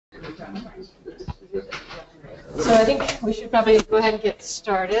So I think we should probably go ahead and get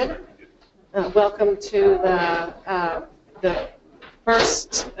started. Welcome to the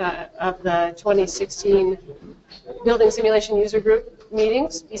first of the 2016 Building Simulation User Group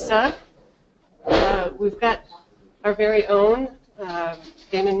meetings, BSUG. We've got our very own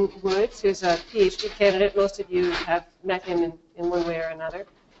Damon Woods, who's a PhD candidate. Most of you have met him in one way or another.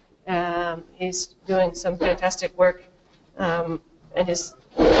 He's doing some fantastic work, and his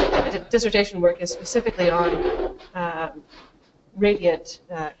dissertation work is specifically on radiant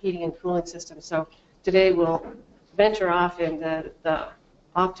heating and cooling systems. So today we'll venture off into the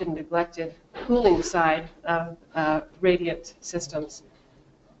often neglected cooling side of radiant systems.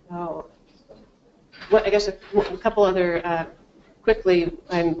 I guess a couple other, quickly,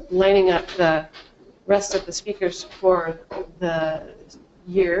 I'm lining up the rest of the speakers for the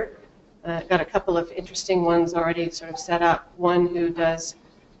year. Got a couple of interesting ones already sort of set up. One who does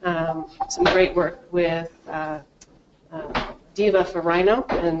some great work with Diva for Rhino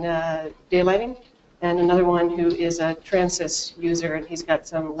and daylighting, and another one who is a Transys user, and he's got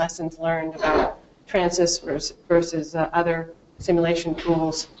some lessons learned about Transys versus other simulation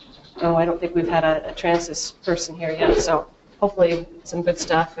tools. Oh, I don't think we've had a Transys person here yet, so hopefully some good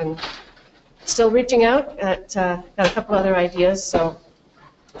stuff. And still reaching out at got a couple other ideas, so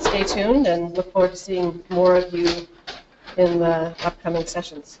stay tuned and look forward to seeing more of you in the upcoming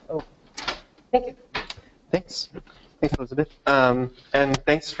sessions. Oh, thank you. Thanks. Thanks, Elizabeth. And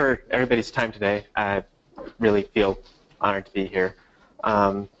thanks for everybody's time today. I really feel honored to be here.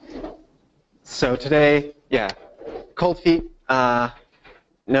 So today, cold feet.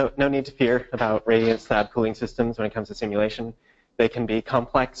 No need to fear about radiant slab cooling systems when it comes to simulation. They can be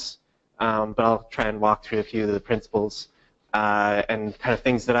complex, but I'll try and walk through a few of the principles and kind of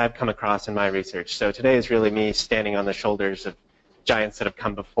things that I've come across in my research. So today is really me standing on the shoulders of giants that have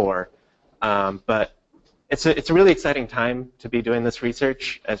come before. But it's a really exciting time to be doing this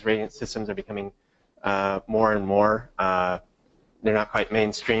research as radiant systems are becoming more and more. They're not quite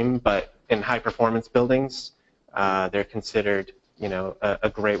mainstream, but in high-performance buildings, they're considered,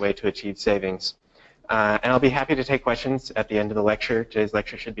 a great way to achieve savings. And I'll be happy to take questions at the end of the lecture. Today's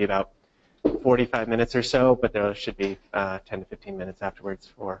lecture should be about 45 minutes or so, but there should be 10 to 15 minutes afterwards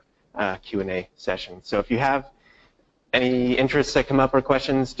for a Q&A session. So if you have any interests that come up or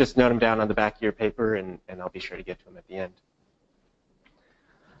questions, just note them down on the back of your paper, and I'll be sure to get to them at the end.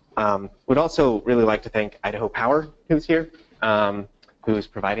 Would also really like to thank Idaho Power, who's here, who's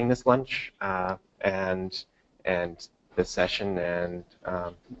providing this lunch and this session. And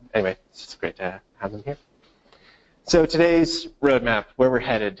anyway, it's just great to have them here. So today's roadmap, where we're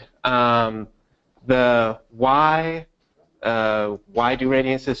headed, the why do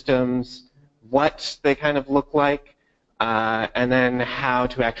radiant systems, what they kind of look like, and then how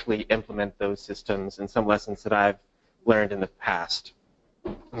to actually implement those systems, and some lessons that I've learned in the past.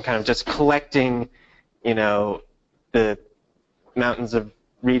 I'm kind of just collecting, the mountains of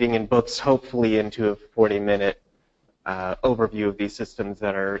reading and books, hopefully into a 40-minute overview of these systems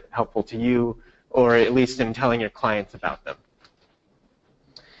that are helpful to you, or at least in telling your clients about them.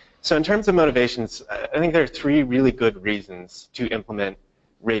 So in terms of motivations, I think there are three really good reasons to implement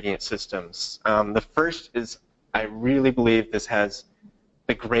radiant systems. The first is I really believe this has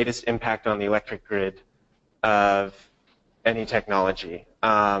the greatest impact on the electric grid of any technology.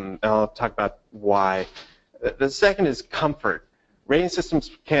 And I'll talk about why. The second is comfort. Radiant systems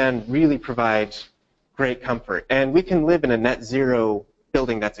can really provide great comfort. And we can live in a net zero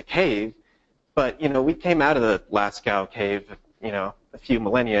building that's a cave, but we came out of the Lascaux cave, a few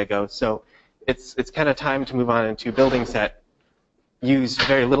millennia ago. So it's kind of time to move on into buildings that use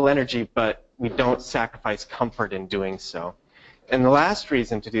very little energy, but we don't sacrifice comfort in doing so. And the last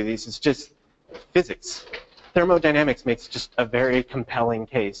reason to do these is just physics. Thermodynamics makes just a very compelling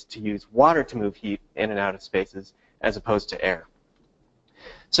case to use water to move heat in and out of spaces as opposed to air.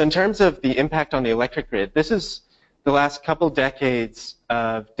 So in terms of the impact on the electric grid, this is the last couple decades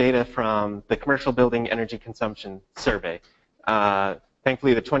of data from the Commercial Building Energy Consumption Survey.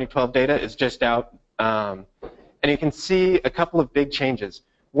 Thankfully, the 2012 data is just out, and you can see a couple of big changes.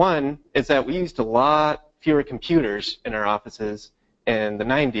 One is that we used a lot fewer computers in our offices in the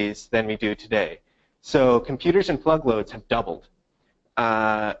 90s than we do today. So computers and plug loads have doubled.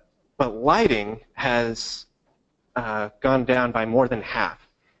 But lighting has gone down by more than half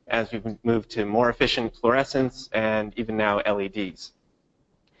as we've moved to more efficient fluorescents and even now LEDs.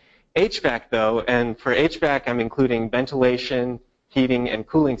 HVAC, though, and for HVAC I'm including ventilation, heating, and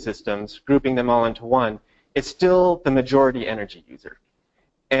cooling systems, grouping them all into one, it's still the majority energy user.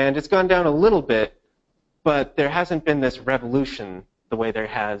 And it's gone down a little bit, but there hasn't been this revolution the way there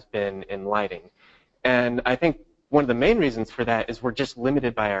has been in lighting. And I think one of the main reasons for that is we're just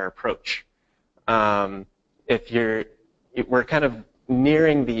limited by our approach. We're kind of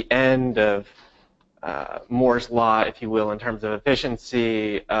nearing the end of Moore's law, if you will, in terms of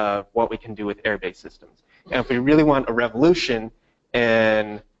efficiency of what we can do with air-based systems. And if we really want a revolution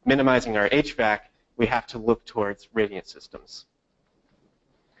in minimizing our HVAC, we have to look towards radiant systems.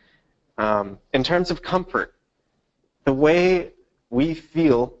 In terms of comfort, the way we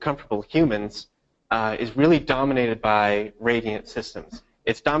feel comfortable, humans, is really dominated by radiant systems.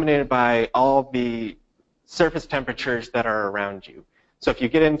 It's dominated by all the surface temperatures that are around you. So if you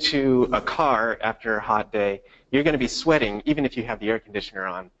get into a car after a hot day, you're going to be sweating even if you have the air conditioner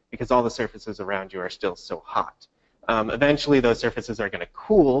on because all the surfaces around you are still so hot. Eventually, those surfaces are going to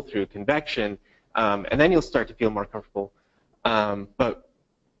cool through convection, and then you'll start to feel more comfortable. But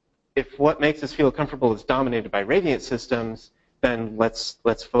if what makes us feel comfortable is dominated by radiant systems, then let's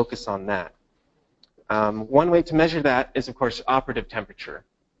focus on that. One way to measure that is, of course, operative temperature,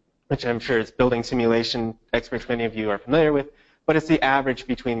 which I'm sure as building simulation experts, many of you are familiar with, but it's the average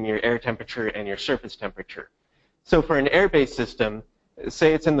between your air temperature and your surface temperature. So for an air-based system,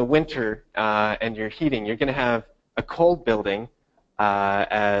 say it's in the winter and you're heating, you're going to have a cold building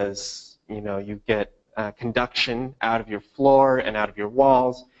as you get conduction out of your floor and out of your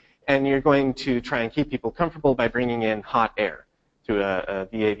walls, and you're going to try and keep people comfortable by bringing in hot air through a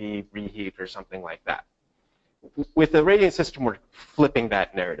VAV reheat or something like that. With the radiant system, we're flipping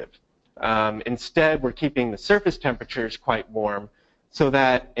that narrative. Instead, we're keeping the surface temperatures quite warm so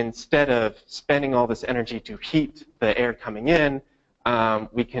that instead of spending all this energy to heat the air coming in,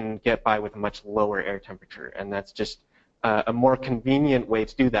 we can get by with a much lower air temperature. And that's just a more convenient way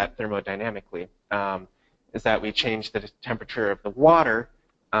to do that thermodynamically, is that we change the temperature of the water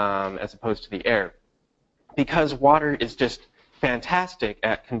as opposed to the air. Because water is just fantastic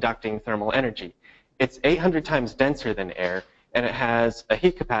at conducting thermal energy. It's 800 times denser than air, and it has a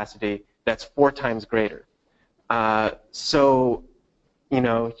heat capacity that's 4 times greater. So,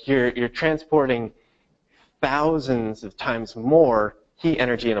 you're transporting thousands of times more heat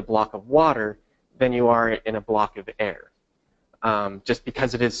energy in a block of water than you are in a block of air, just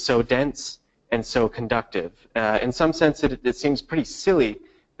because it is so dense and so conductive. In some sense, it seems pretty silly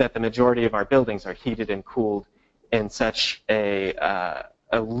that the majority of our buildings are heated and cooled in such a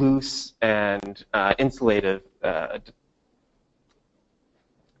loose and insulative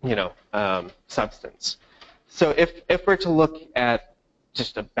substance. So if we're to look at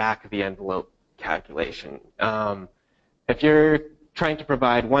just a back-of-the-envelope calculation, if you're trying to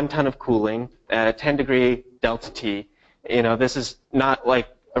provide 1 ton of cooling at a 10-degree delta T, this is not like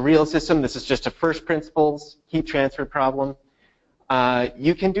a real system. This is just a first principles heat transfer problem.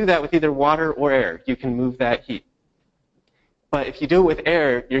 You can do that with either water or air. You can move that heat. But if you do it with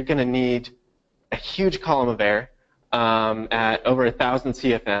air, you're going to need a huge column of air at over 1,000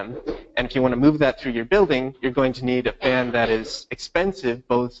 CFM. And if you want to move that through your building, you're going to need a fan that is expensive,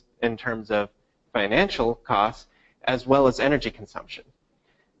 both in terms of financial costs as well as energy consumption.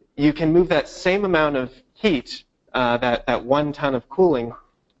 You can move that same amount of heat, that 1 ton of cooling,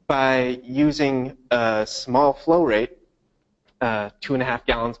 by using a small flow rate, 2.5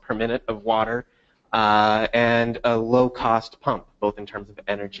 gallons per minute of water, and a low-cost pump, both in terms of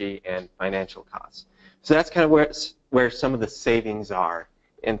energy and financial costs. So that's kind of where some of the savings are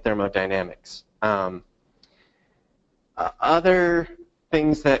in thermodynamics. Other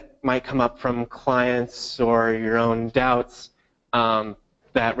things that might come up from clients or your own doubts,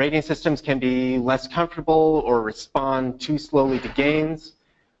 that radiant systems can be less comfortable or respond too slowly to gains.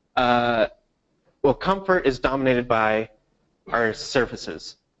 Well, comfort is dominated by our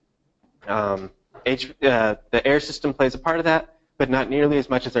surfaces. The air system plays a part of that, but not nearly as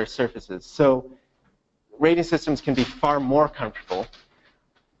much as our surfaces. So radiant systems can be far more comfortable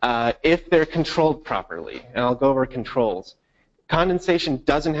if they're controlled properly. And I'll go over controls. Condensation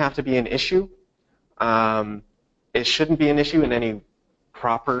doesn't have to be an issue. It shouldn't be an issue in any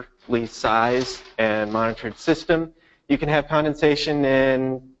properly sized and monitored system. You can have condensation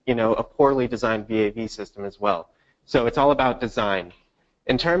in a poorly designed VAV system as well. So it's all about design.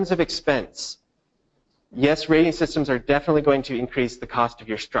 In terms of expense, yes, radiant systems are definitely going to increase the cost of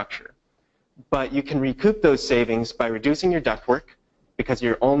your structure. But you can recoup those savings by reducing your ductwork, because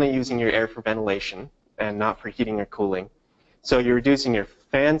you're only using your air for ventilation and not for heating or cooling. So you're reducing your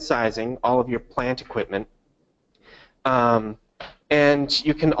fan sizing, all of your plant equipment. And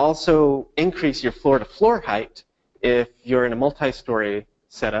you can also increase your floor-to-floor height if you're in a multi-story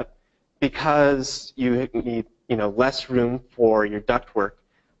setup, because you need less room for your ductwork.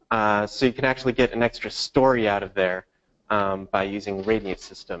 So you can actually get an extra story out of there by using radiant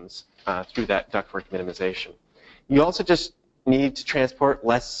systems through that ductwork minimization. You also just need to transport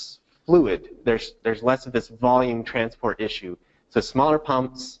less fluid. There's less of this volume transport issue. So smaller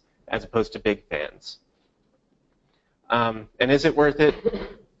pumps as opposed to big fans. And is it worth it?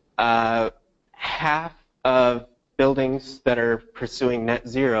 Half of buildings that are pursuing net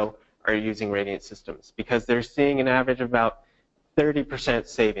zero are using radiant systems because they're seeing an average of about 30%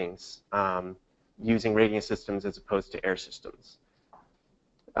 savings using radiant systems as opposed to air systems.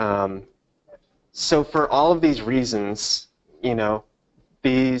 So for all of these reasons, you know,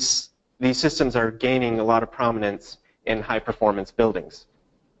 these systems are gaining a lot of prominence in high-performance buildings.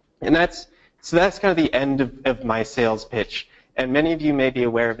 And that's kind of the end of my sales pitch. And many of you may be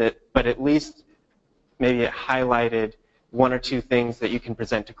aware of it, but at least maybe it highlighted one or two things that you can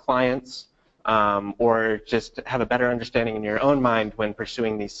present to clients or just have a better understanding in your own mind when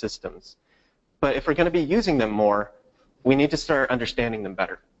pursuing these systems. But if we're going to be using them more, we need to start understanding them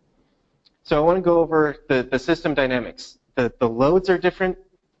better. So I want to go over the system dynamics. The loads are different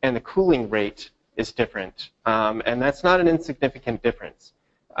and the cooling rate is different. And that's not an insignificant difference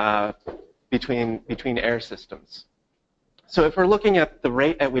between air systems. So if we're looking at the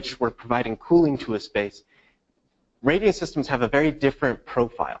rate at which we're providing cooling to a space, radiant systems have a very different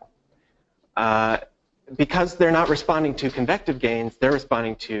profile. Because they're not responding to convective gains, they're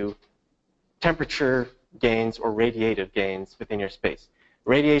responding to temperature gains or radiative gains within your space.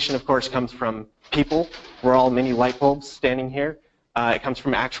 Radiation, of course, comes from people. We're all mini light bulbs standing here. It comes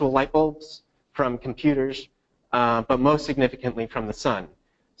from actual light bulbs, from computers, but most significantly from the sun.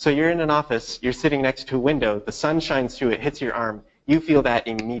 So you're in an office, you're sitting next to a window, the sun shines through, it hits your arm, you feel that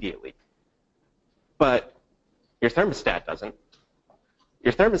immediately. But your thermostat doesn't.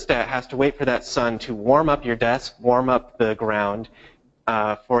 Your thermostat has to wait for that sun to warm up your desk, warm up the ground,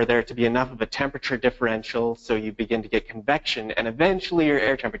 for there to be enough of a temperature differential so you begin to get convection, and eventually your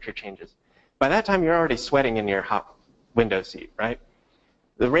air temperature changes. By that time, you're already sweating in your hot window seat, right?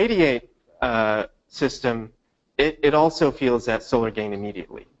 The radiate system, it also feels that solar gain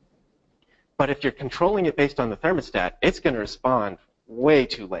immediately. But if you're controlling it based on the thermostat, it's going to respond way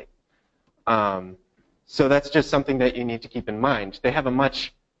too late. So that's just something that you need to keep in mind. They have a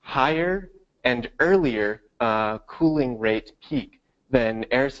much higher and earlier cooling rate peak than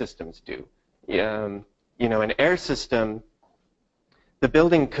air systems do. You know, an air system, the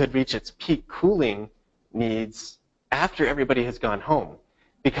building could reach its peak cooling needs after everybody has gone home,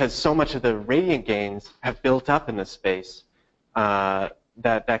 because so much of the radiant gains have built up in the space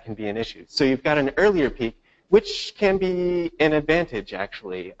that can be an issue. So you've got an earlier peak, which can be an advantage,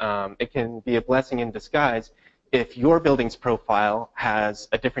 actually. It can be a blessing in disguise if your building's profile has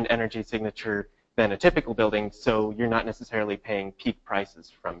a different energy signature than a typical building, so you're not necessarily paying peak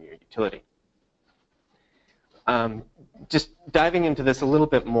prices from your utility. Just diving into this a little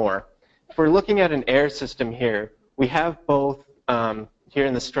bit more, if we're looking at an air system here, we have both, here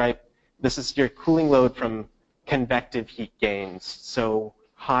in the stripe, this is your cooling load from convective heat gains, so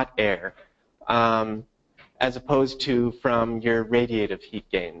hot air, as opposed to from your radiative heat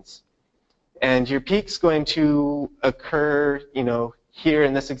gains. And your peak's going to occur, you know, here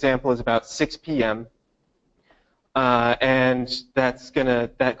in this example is about 6 p.m. And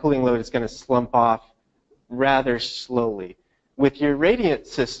that cooling load is going to slump off rather slowly. With your radiant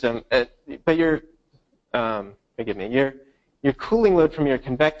system, but your cooling load from your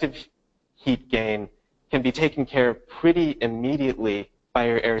convective heat gain can be taken care of pretty immediately by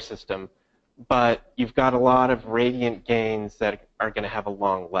your air system, but you've got a lot of radiant gains that are going to have a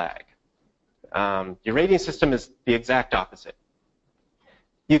long lag. Your radiant system is the exact opposite.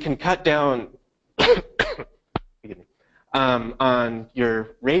 You can cut down on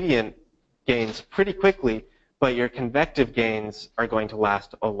your radiant gains pretty quickly, but your convective gains are going to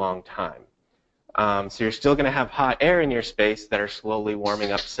last a long time. So you're still going to have hot air in your space that are slowly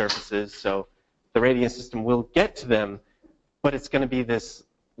warming up surfaces, so the radiant system will get to them, but it's going to be this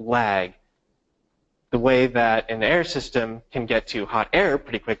lag. The way that an air system can get to hot air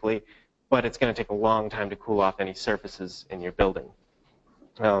pretty quickly, but it's going to take a long time to cool off any surfaces in your building.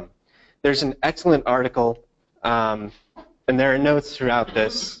 There's an excellent article, and there are notes throughout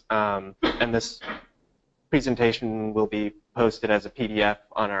this, and this presentation will be posted as a PDF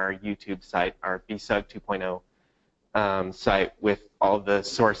on our YouTube site, our BSUG 2.0 site, with all the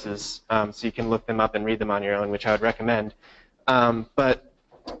sources, so you can look them up and read them on your own, which I would recommend. But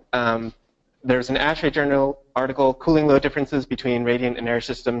there's an ASHRAE Journal article, Cooling Load Differences Between Radiant and Air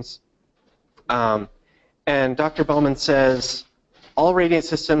Systems. And Dr. Bowman says, all radiant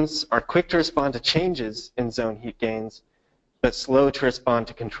systems are quick to respond to changes in zone heat gains, but slow to respond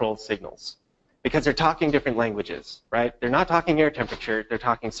to controlled signals. because they're talking different languages, right? They're not talking air temperature, they're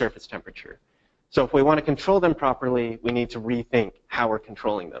talking surface temperature. So if we want to control them properly, we need to rethink how we're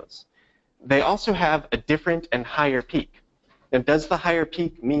controlling those. They also have a different and higher peak. Now, does the higher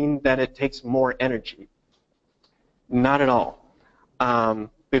peak mean that it takes more energy? Not at all.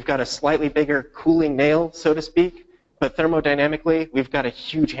 We've got a slightly bigger cooling nail, so to speak, but thermodynamically, we've got a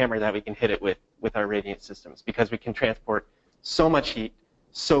huge hammer that we can hit it with our radiant systems because we can transport so much heat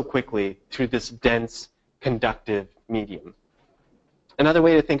so quickly through this dense, conductive medium. Another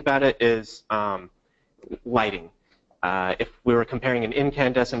way to think about it is lighting. If we were comparing an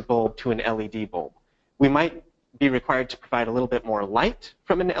incandescent bulb to an LED bulb, we might be required to provide a little bit more light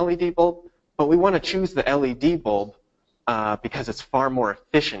from an LED bulb, but we want to choose the LED bulb because it's far more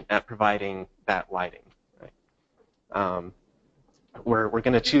efficient at providing that lighting. Right? We're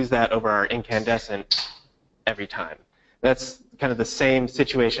going to choose that over our incandescent every time. That's kind of the same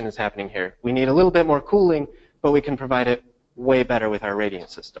situation as happening here. We need a little bit more cooling, but we can provide it way better with our radiant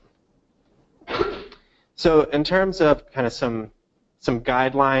system. So in terms of kind of some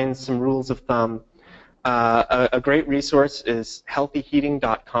guidelines, some rules of thumb, a great resource is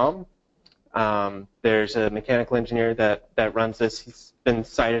healthyheating.com. There's a mechanical engineer that runs this. He's been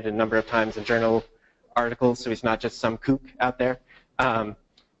cited a number of times in journal articles, so he's not just some kook out there.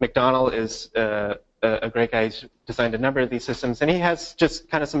 McDonald is a great guy who's designed a number of these systems, and he has just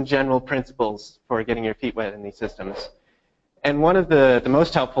kind of some general principles for getting your feet wet in these systems. And one of the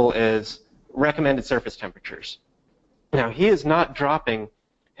most helpful is recommended surface temperatures. Now, he is not dropping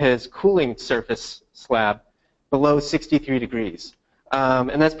his cooling surface slab below 63 degrees.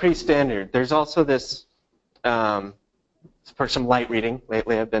 And that's pretty standard. There's also this, for some light reading,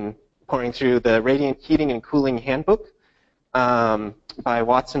 lately I've been pouring through the Radiant Heating and Cooling Handbook by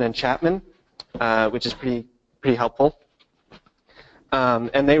Watson and Chapman, which is pretty helpful.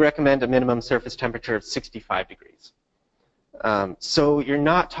 And they recommend a minimum surface temperature of 65 degrees. So you're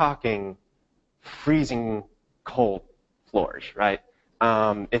not talking freezing cold floors, right?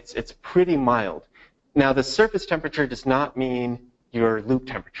 It's pretty mild. Now, the surface temperature does not mean your loop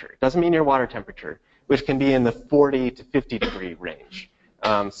temperature. It doesn't mean your water temperature, which can be in the 40 to 50 degree range.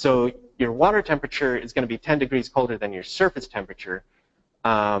 So your water temperature is going to be 10 degrees colder than your surface temperature,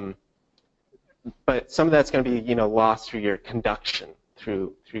 but some of that's going to be lost through your conduction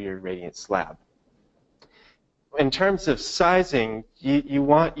through your radiant slab. In terms of sizing, you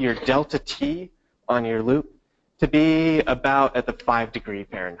want your delta T on your loop to be about at the 5 degree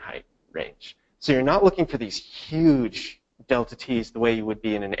Fahrenheit range. So you're not looking for these huge delta T's the way you would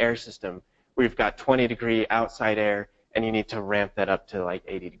be in an air system where you've got 20 degree outside air and you need to ramp that up to like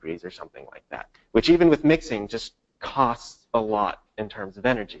 80 degrees or something like that, which even with mixing just costs a lot in terms of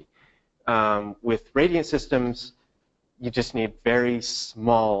energy. With radiant systems, you just need very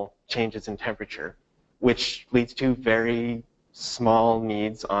small changes in temperature, which leads to very small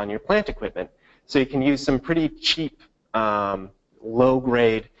needs on your plant equipment. So you can use some pretty cheap,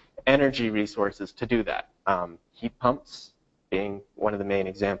 low-grade energy resources to do that. Heat pumps being one of the main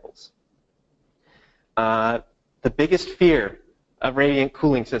examples. The biggest fear of radiant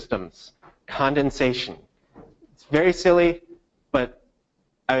cooling systems, condensation. It's very silly, but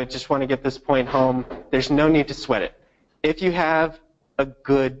I just want to get this point home. There's no need to sweat it. If you have a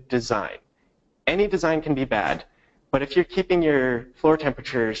good design, any design can be bad, but if you're keeping your floor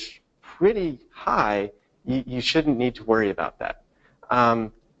temperatures pretty high, you shouldn't need to worry about that.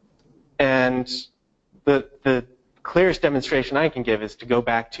 And the clearest demonstration I can give is to go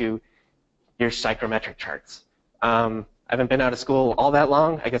back to your psychrometric charts. I haven't been out of school all that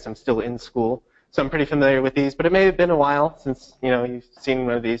long. I guess I'm still in school, so I'm pretty familiar with these, but it may have been a while since you've seen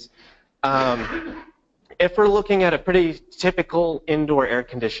one of these. If we're looking at a pretty typical indoor air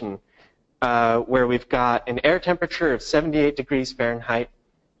condition where we've got an air temperature of 78 degrees Fahrenheit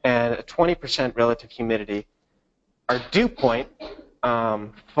and a 20% relative humidity, our dew point,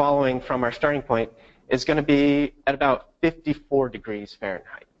 following from our starting point, is going to be at about 54 degrees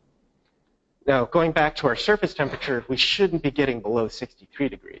Fahrenheit. Now, going back to our surface temperature, we shouldn't be getting below 63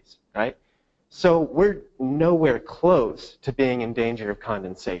 degrees, right? So we're nowhere close to being in danger of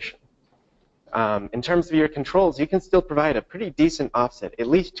condensation. In terms of your controls, you can still provide a pretty decent offset, at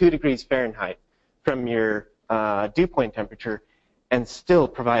least 2 degrees Fahrenheit from your dew point temperature, and still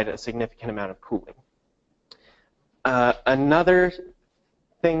provide a significant amount of cooling. Another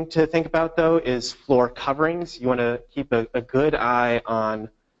thing to think about, though, is floor coverings. You want to keep a good eye on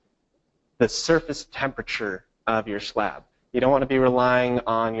the surface temperature of your slab. You don't want to be relying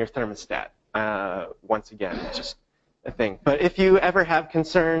on your thermostat. Once again, it's just a thing. But if you ever have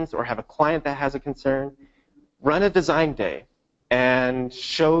concerns or have a client that has a concern, run a design day and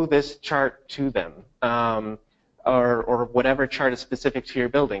show this chart to them, or whatever chart is specific to your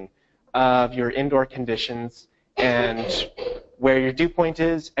building, of your indoor conditions and where your dew point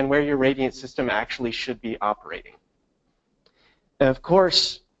is and where your radiant system actually should be operating. And of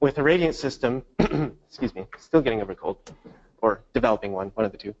course, with a radiant system, excuse me, still getting over a cold, or developing one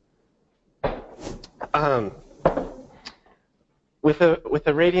of the two. With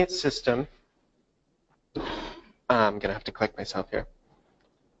a radiant system, I'm going to have to collect myself here.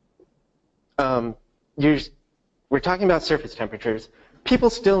 We're talking about surface temperatures. People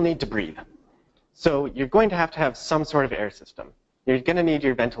still need to breathe. So you're going to have some sort of air system. You're going to need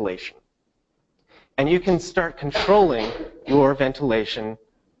your ventilation. And you can start controlling your ventilation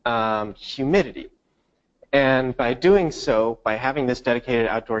humidity. And by doing so, by having this dedicated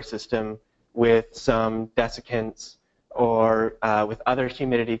outdoor system with some desiccants or with other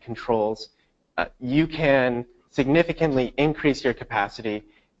humidity controls, you can significantly increase your capacity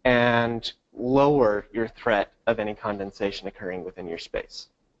and lower your threat of any condensation occurring within your space.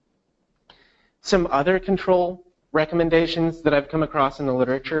 Some other control recommendations that I've come across in the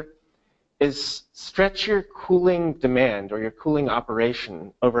literature is stretch your cooling demand or your cooling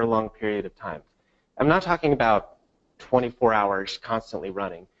operation over a long period of time. I'm not talking about 24 hours constantly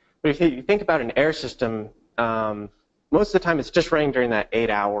running, but if you think about an air system, most of the time it's just running during that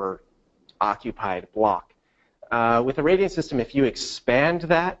 8-hour occupied block. With a radiant system, if you expand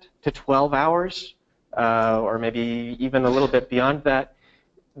that to 12 hours, or maybe even a little bit beyond that,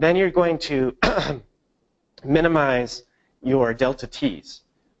 then you're going to minimize your delta T's,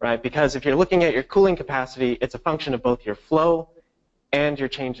 right? Because if you're looking at your cooling capacity, it's a function of both your flow and your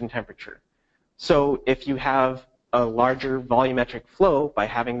change in temperature. So if you have a larger volumetric flow, by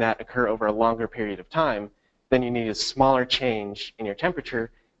having that occur over a longer period of time, then you need a smaller change in your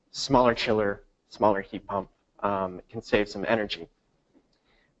temperature, smaller chiller, smaller heat pump. It can save some energy.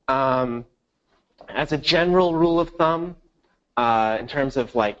 As a general rule of thumb, in terms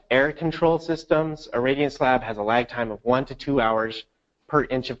of like air control systems, a radiant slab has a lag time of 1 to 2 hours per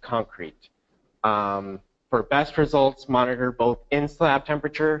inch of concrete. For best results, monitor both in-slab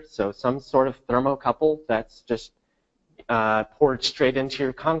temperature, so some sort of thermocouple that's just poured straight into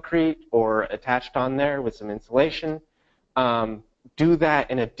your concrete or attached on there with some insulation. Do that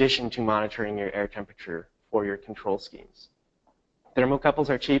in addition to monitoring your air temperature for your control schemes. Thermocouples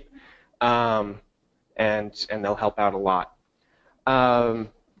are cheap, and they'll help out a lot.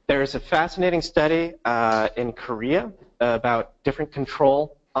 There's a fascinating study in Korea about different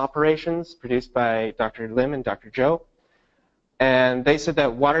control operations produced by Dr. Lim and Dr. Joe. And they said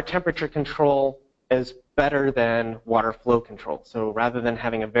that water temperature control is better than water flow control. So rather than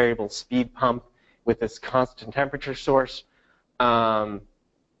having a variable speed pump with this constant temperature source,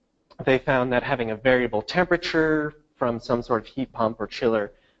 they found that having a variable temperature from some sort of heat pump or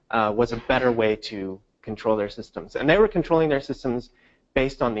chiller was a better way to control their systems. And they were controlling their systems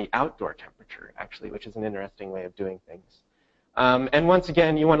based on the outdoor temperature, actually, which is an interesting way of doing things. And once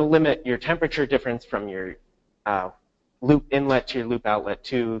again, you want to limit your temperature difference from your loop inlet to your loop outlet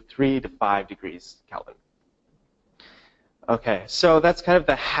to 3 to 5 degrees Kelvin. Okay, so that's kind of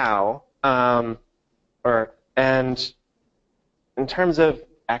the how. And in terms of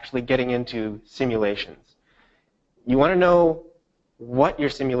actually getting into simulations, you want to know what your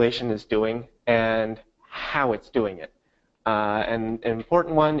simulation is doing and how it's doing it. And an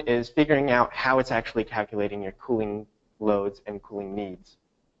important one is figuring out how it's actually calculating your cooling loads and cooling needs.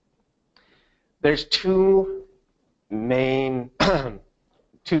 There's two main,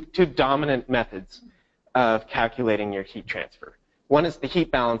 two dominant methods of calculating your heat transfer. One is the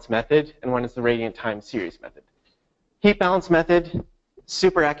heat balance method, and one is the radiant time series method. Heat balance method,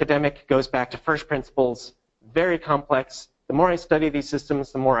 super academic, goes back to first principles, very complex. The more I study these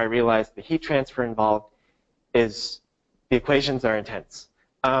systems, the more I realize the heat transfer involved is, the equations are intense.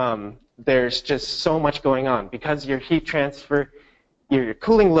 There's just so much going on because your heat transfer, your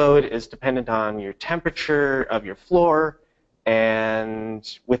cooling load is dependent on your temperature of your floor, and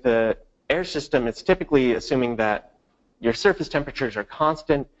with an air system, it's typically assuming that your surface temperatures are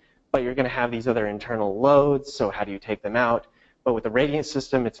constant, but you're going to have these other internal loads, so how do you take them out? But with a radiant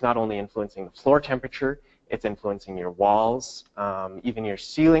system, it's not only influencing the floor temperature, it's influencing your walls, even your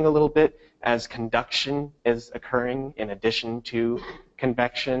ceiling a little bit, as conduction is occurring in addition to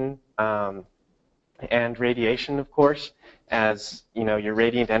convection and radiation, of course, as you know, your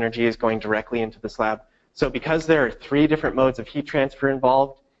radiant energy is going directly into the slab. So because there are 3 different modes of heat transfer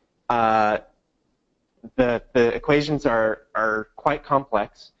involved, the equations are quite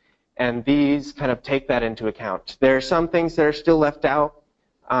complex, and these kind of take that into account. There are some things that are still left out.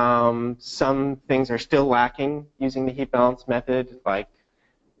 Some things are still lacking using the heat balance method, like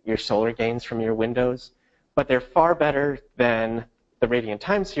your solar gains from your windows, but they're far better than the radiant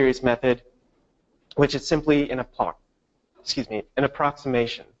time series method, which is simply an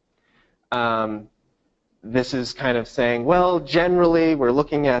approximation. This is kind of saying, well, generally we're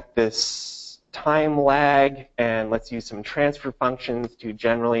looking at this time lag, and let's use some transfer functions to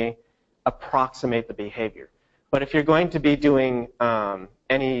generally approximate the behavior. But if you're going to be doing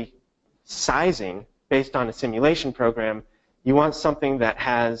any sizing based on a simulation program, you want something that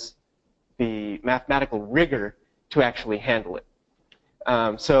has the mathematical rigor to actually handle it.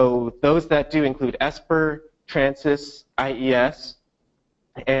 So those that do include ESPER, Transys, IES,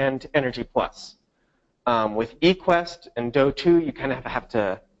 and Energy Plus. With eQuest and DO2, you kind of have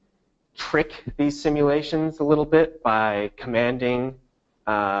to trick these simulations a little bit by commanding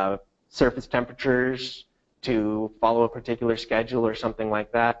surface temperatures to follow a particular schedule or something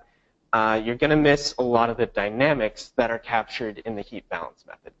like that. You're going to miss a lot of the dynamics that are captured in the heat balance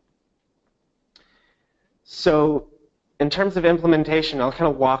method. So in terms of implementation, I'll kind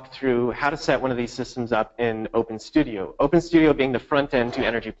of walk through how to set one of these systems up in OpenStudio. OpenStudio being the front end to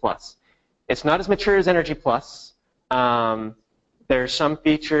Energy Plus. It's not as mature as Energy Plus. There are some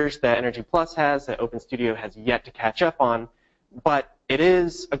features that Energy Plus has that OpenStudio has yet to catch up on, but it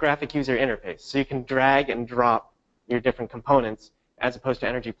is a graphic user interface. So you can drag and drop your different components as opposed to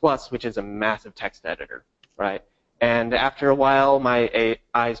Energy Plus, which is a massive text editor, right? And after a while, my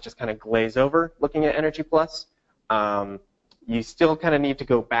eyes just kind of glaze over looking at Energy Plus. You still kind of need to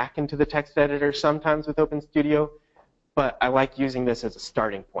go back into the text editor sometimes with OpenStudio, but I like using this as a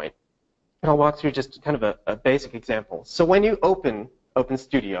starting point. And I'll walk through just kind of a basic example. So when you open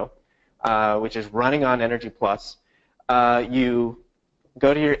OpenStudio, which is running on Energy Plus, you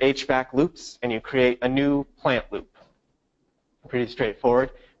go to your HVAC loops and you create a new plant loop. Pretty straightforward,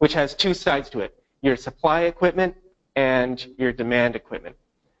 which has two sides to it, your supply equipment and your demand equipment.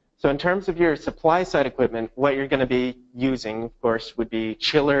 So in terms of your supply side equipment, what you're going to be using, of course, would be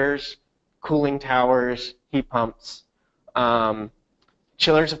chillers, cooling towers, heat pumps.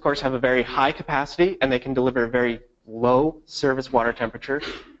 Chillers, of course, have a very high capacity, and they can deliver a very low service water temperature,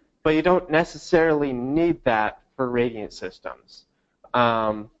 but you don't necessarily need that for radiant systems.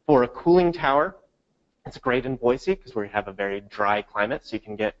 For a cooling tower, it's great in Boise because we have a very dry climate, so you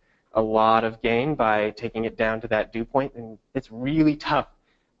can get a lot of gain by taking it down to that dew point, and it's really tough,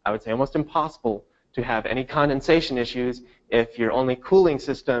 I would say almost impossible, to have any condensation issues if your only cooling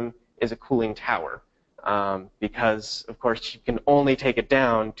system is a cooling tower. Because, of course, you can only take it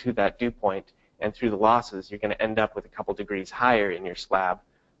down to that dew point, and through the losses, you're going to end up with a couple degrees higher in your slab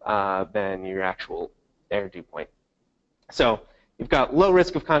than your actual air dew point. So you've got low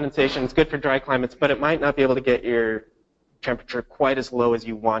risk of condensation. It's good for dry climates, but it might not be able to get your temperature quite as low as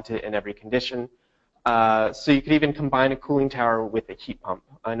you want it in every condition. So you could even combine a cooling tower with a heat pump.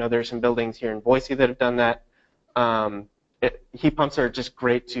 I know there's some buildings here in Boise that have done that. Heat pumps are just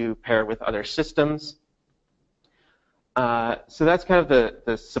great to pair with other systems. So that's kind of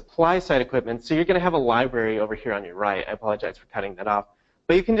the supply side equipment. So you're going to have a library over here on your right. I apologize for cutting that off.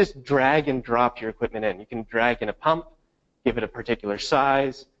 But you can just drag and drop your equipment in. You can drag in a pump, give it a particular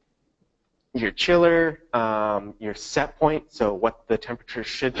size, your chiller, your set point, so what the temperature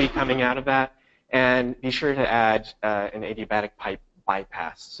should be coming out of that, and be sure to add an adiabatic pipe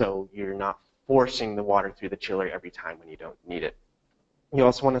bypass so you're not forcing the water through the chiller every time when you don't need it. You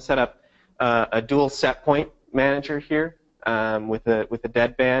also want to set up a dual set point manager here with a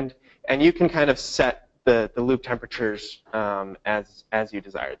dead band, and you can kind of set the loop temperatures as you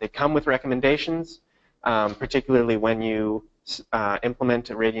desire. They come with recommendations, particularly when you implement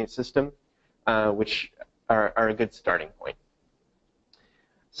a radiant system, which are a good starting point.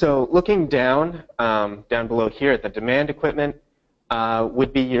 So looking down below here at the demand equipment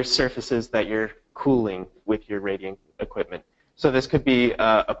would be your surfaces that you're cooling with your radiant equipment. So this could be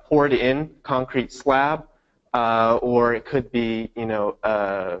a poured-in concrete slab, or it could be,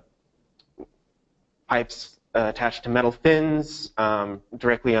 pipes attached to metal fins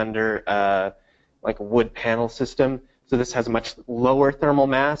directly under like a wood panel system. So this has a much lower thermal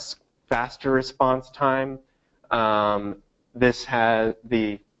mass, faster response time. This has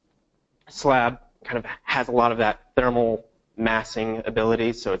the slab kind of has a lot of that thermal massing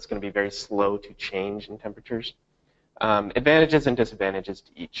ability, so it's going to be very slow to change in temperatures. Advantages and disadvantages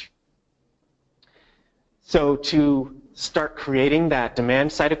to each. So to start creating that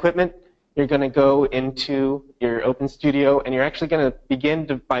demand side equipment, you're going to go into your OpenStudio, and you're actually going to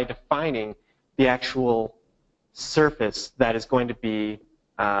begin by defining the actual surface that is going to be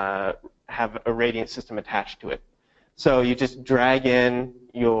have a radiant system attached to it. So you just drag in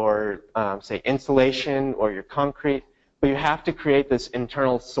your, say, insulation or your concrete, but you have to create this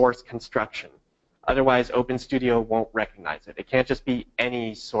internal source construction. Otherwise, OpenStudio won't recognize it. It can't just be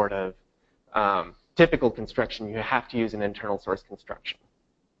any sort of typical construction. You have to use an internal source construction.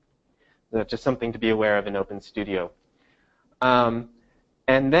 That's just something to be aware of in OpenStudio. And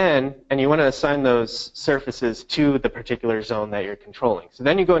you want to assign those surfaces to the particular zone that you're controlling. So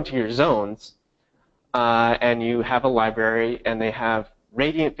then you go into your zones, and you have a library, and they have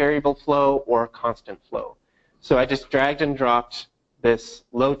radiant variable flow or constant flow. So I just dragged and dropped this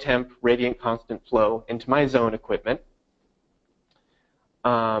low temp radiant constant flow into my zone equipment.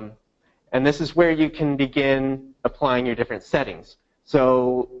 And this is where you can begin applying your different settings.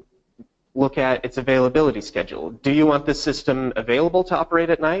 So look at its availability schedule. Do you want this system available to operate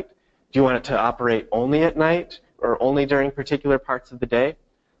at night? Do you want it to operate only at night or only during particular parts of the day?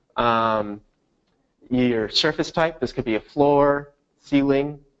 Your surface type, this could be a floor,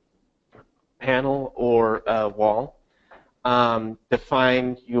 ceiling, panel, or a wall.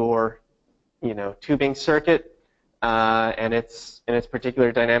 Define your tubing circuit and its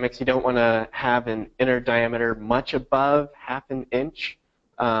particular dynamics. You don't want to have an inner diameter much above ½ an inch.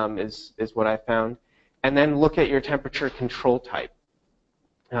 Is what I found. And then look at your temperature control type.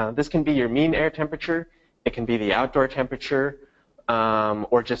 This can be your mean air temperature, it can be the outdoor temperature,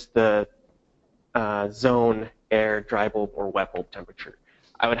 or just the zone air dry bulb or wet bulb temperature.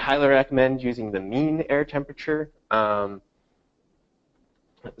 I would highly recommend using the mean air temperature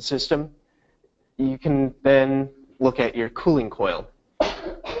system. You can then look at your cooling coil.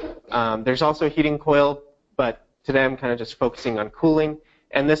 There's also a heating coil, but today I'm kind of just focusing on cooling.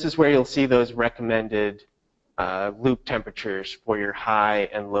 And this is where you'll see those recommended loop temperatures for your high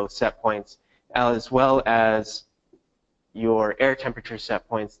and low set points, as well as your air temperature set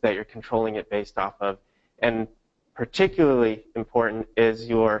points that you're controlling it based off of. And particularly important is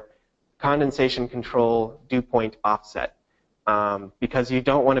your condensation control dew point offset, because you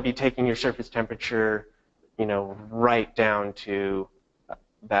don't want to be taking your surface temperature, right down to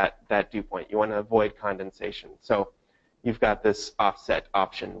that dew point. You want to avoid condensation. So you've got this offset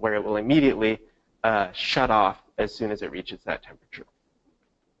option where it will immediately shut off as soon as it reaches that temperature.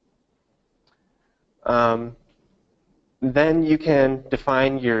 Then you can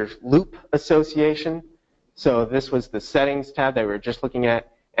define your loop association. So this was the settings tab that we were just looking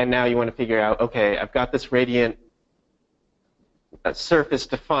at, and now you want to figure out, okay, I've got this radiant surface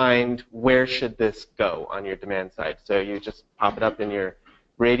defined, where should this go on your demand side? So you just pop it up in your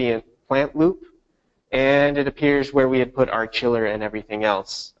radiant plant loop, and it appears where we had put our chiller and everything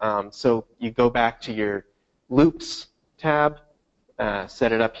else. So you go back to your loops tab,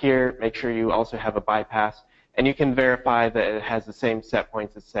 set it up here, make sure you also have a bypass, and you can verify that it has the same set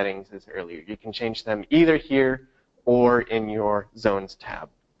points as settings as earlier. You can change them either here or in your zones tab.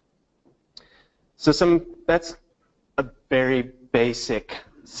 So that's a very basic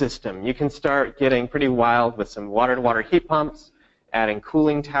system. You can start getting pretty wild with some water-to-water heat pumps, adding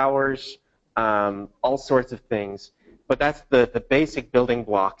cooling towers, all sorts of things. But that's the basic building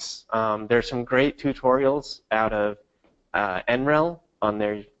blocks. There's some great tutorials out of NREL on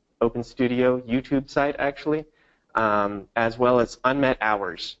their OpenStudio YouTube site, actually, as well as Unmet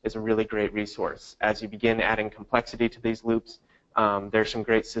Hours is a really great resource. As you begin adding complexity to these loops, there's some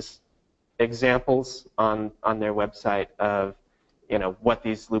great examples on their website of what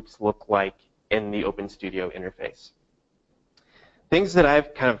these loops look like in the OpenStudio interface. Things that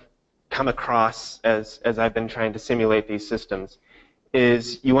I've kind of come across as I've been trying to simulate these systems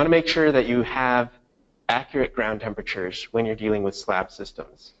is you want to make sure that you have accurate ground temperatures when you're dealing with slab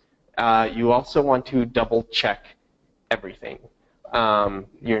systems. You also want to double check everything.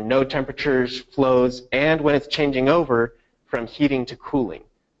 Your node temperatures, flows, and when it's changing over from heating to cooling.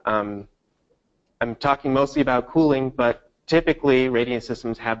 I'm talking mostly about cooling, but typically radiant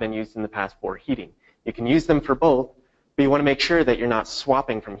systems have been used in the past for heating. You can use them for both, but you want to make sure that you're not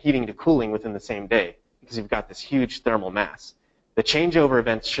swapping from heating to cooling within the same day because you've got this huge thermal mass. The changeover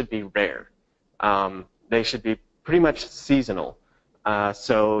events should be rare. They should be pretty much seasonal.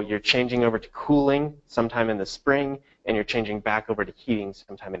 So you're changing over to cooling sometime in the spring, and you're changing back over to heating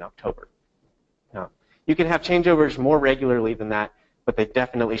sometime in October. Now, you can have changeovers more regularly than that, but they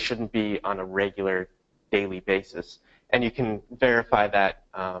definitely shouldn't be on a regular daily basis. And you can verify that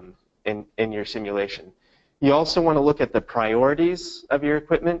in your simulation. You also want to look at the priorities of your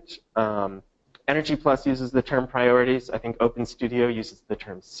equipment. Energy Plus uses the term priorities. I think OpenStudio uses the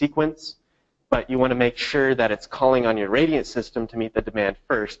term sequence. But you want to make sure that it's calling on your radiant system to meet the demand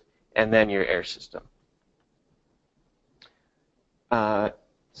first, and then your air system.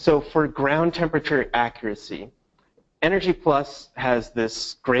 So for ground temperature accuracy, Energy Plus has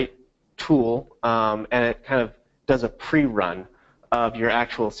this great tool, and it kind of does a pre-run of your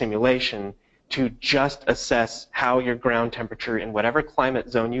actual simulation to just assess how your ground temperature in whatever climate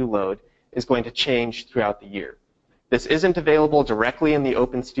zone you load is going to change throughout the year. This isn't available directly in the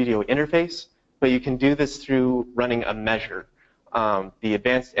OpenStudio interface, but you can do this through running a measure. The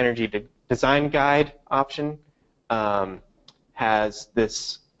Advanced Energy Design Guide option has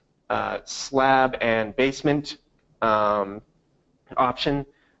this slab and basement option.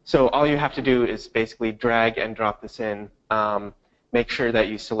 So all you have to do is basically drag and drop this in. Make sure that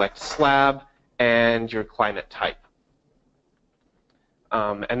you select slab and your climate type.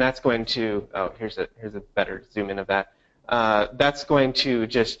 And that's going to, oh, here's a better zoom in of that. That's going to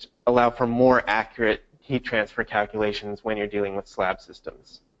just allow for more accurate heat transfer calculations when you're dealing with slab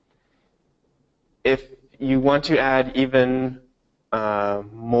systems. If you want to add even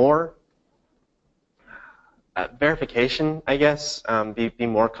more verification, I guess, be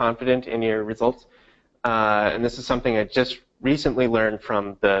more confident in your results, and this is something I just recently learned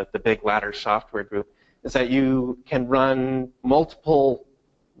from the Big Ladder software group, is that you can run multiple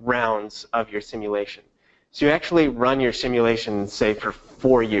rounds of your simulation. So you actually run your simulation, say, for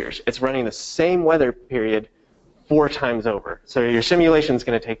 4 years. It's running the same weather period 4 times over. So your simulation is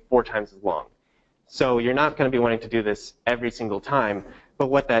going to take 4 times as long. So you're not going to be wanting to do this every single time.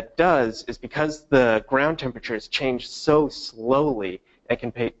 But what that does is, because the ground temperatures change so slowly, it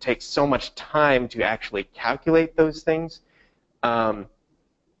can take so much time to actually calculate those things,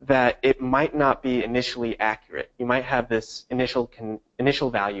 that it might not be initially accurate. You might have this initial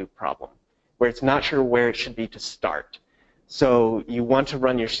value problem where it's not sure where it should be to start. So you want to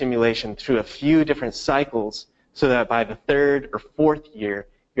run your simulation through a few different cycles so that by the 3rd or 4th year,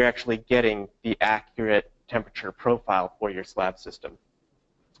 you're actually getting the accurate temperature profile for your slab system.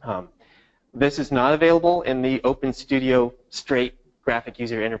 This is not available in the OpenStudio straight graphic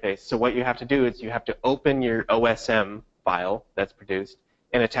user interface. So what you have to do is you have to open your OSM file that's produced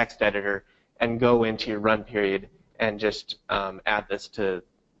in a text editor and go into your run period and just add this to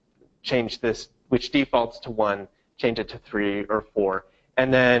change this, which defaults to 1, change it to 3 or 4.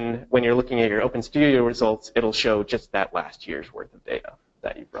 And then when you're looking at your OpenStudio results, it'll show just that last year's worth of data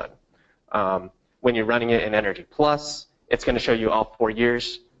that you've run. When you're running it in Energy Plus, it's going to show you all 4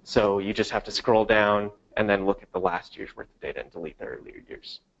 years. So you just have to scroll down and then look at the last year's worth of data and delete the earlier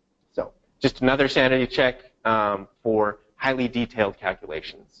years. So just another sanity check for highly detailed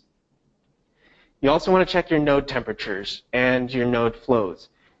calculations. You also want to check your node temperatures and your node flows.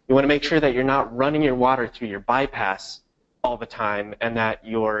 You want to make sure that you're not running your water through your bypass all the time, and that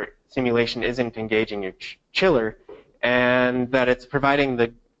your simulation isn't engaging your chiller, and that it's providing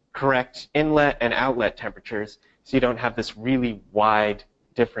the correct inlet and outlet temperatures, so you don't have this really wide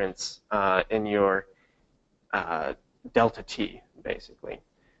difference in your delta T, basically.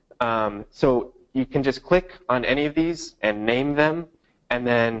 So you can just click on any of these and name them, and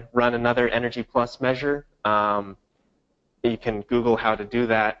then run another Energy Plus measure. You can Google how to do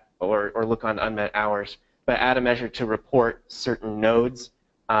that, or look on unmet hours, but add a measure to report certain nodes,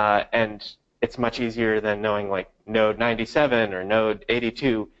 and it's much easier than knowing like node 97 or node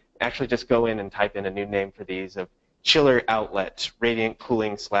 82. Actually just go in and type in a new name for these of chiller outlet, radiant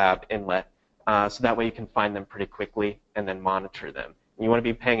cooling slab inlet, so that way you can find them pretty quickly and then monitor them. You want to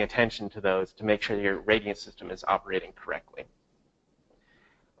be paying attention to those to make sure your radiant system is operating correctly.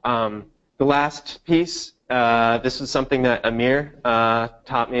 The last piece, this is something that Amir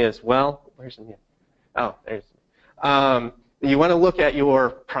taught me as well. Where's Amir? Oh, there's. You want to look at your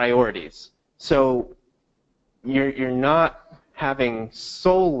priorities. So you're not having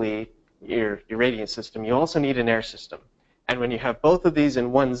solely your radiant system. You also need an air system. And when you have both of these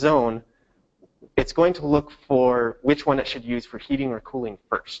in one zone, it's going to look for which one it should use for heating or cooling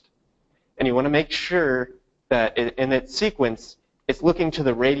first. And you want to make sure that in its sequence, it's looking to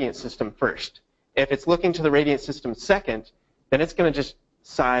the radiant system first. If it's looking to the radiant system second, then it's going to just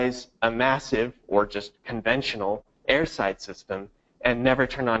size a massive or just conventional air side system and never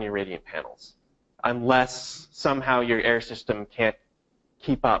turn on your radiant panels, unless somehow your air system can't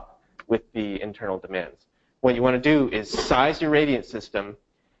keep up with the internal demands. What you want to do is size your radiant system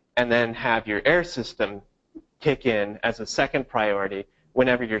and then have your air system kick in as a second priority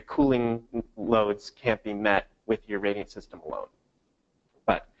whenever your cooling loads can't be met with your radiant system alone.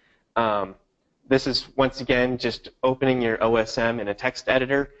 But this is, once again, just opening your OSM in a text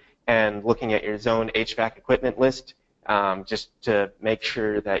editor and looking at your zone HVAC equipment list, just to make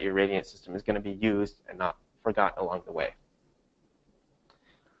sure that your radiant system is going to be used and not forgotten along the way.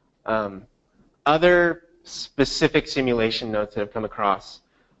 Other specific simulation notes that have come across,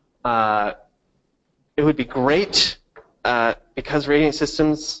 it would be great because radiant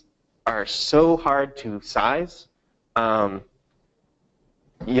systems are so hard to size,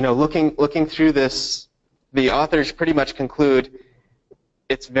 looking through this, the authors pretty much conclude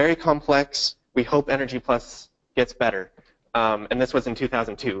it's very complex. We hope Energy Plus gets better. And this was in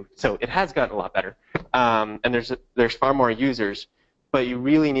 2002, so it has gotten a lot better. And there's far more users, but you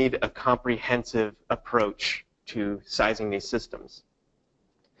really need a comprehensive approach to sizing these systems.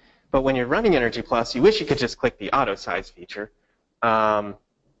 But when you're running Energy Plus, you wish you could just click the auto size feature,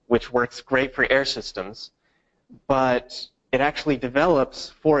 which works great for air systems, but it actually develops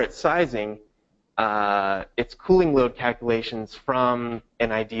for its sizing its cooling load calculations from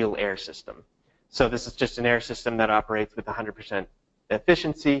an ideal air system. So this is just an air system that operates with 100%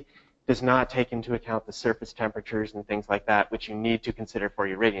 efficiency, does not take into account the surface temperatures and things like that, which you need to consider for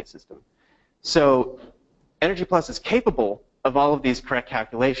your radiant system. So Energy Plus is capable of all of these correct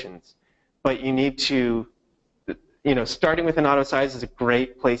calculations, but you need to, starting with an auto size is a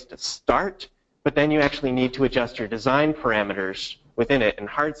great place to start, but then you actually need to adjust your design parameters within it and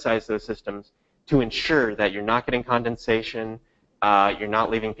hard size those systems to ensure that you're not getting condensation, you're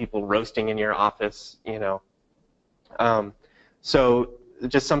not leaving people roasting in your office, So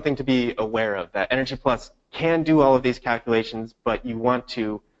just something to be aware of, that Energy Plus can do all of these calculations, but you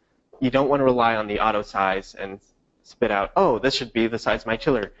don't want to rely on the auto size and spit out, oh, this should be the size of my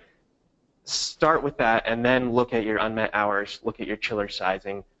chiller. Start with that and then look at your unmet hours, look at your chiller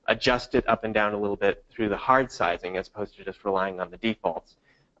sizing, adjust it up and down a little bit through the hard sizing as opposed to just relying on the defaults,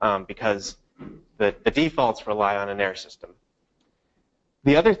 because the defaults rely on an air system.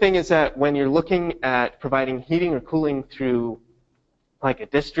 The other thing is that when you're looking at providing heating or cooling through like a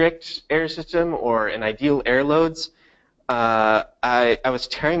district air system or an ideal air loads, I was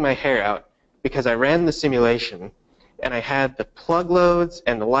tearing my hair out because I ran the simulation and I had the plug loads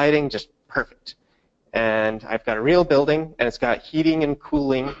and the lighting just perfect. And I've got a real building and it's got heating and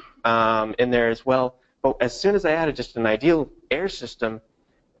cooling in there as well. But as soon as I added just an ideal air system,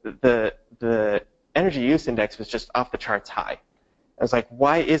 the energy use index was just off the charts high. I was like,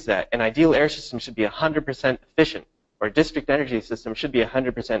 why is that? An ideal air system should be 100% efficient, or a district energy system should be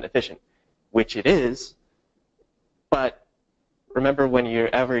 100% efficient, which it is. But remember,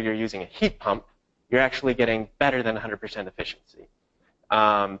 whenever you're using a heat pump, you're actually getting better than 100% efficiency.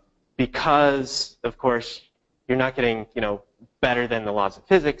 Because, of course, you're not getting better than the laws of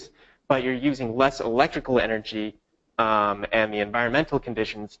physics, but you're using less electrical energy and the environmental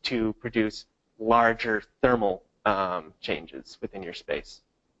conditions to produce larger thermal changes within your space.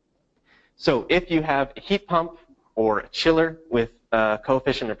 So if you have a heat pump or a chiller with a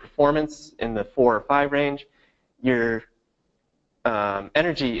coefficient of performance in the 4 or 5 range, your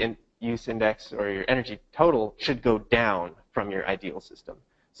energy use index or your energy total should go down from your ideal system.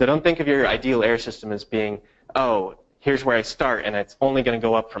 So don't think of your ideal air system as being, oh, here's where I start and it's only going to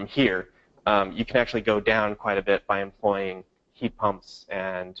go up from here. You can actually go down quite a bit by employing heat pumps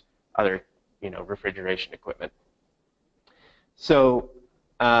and other refrigeration equipment. So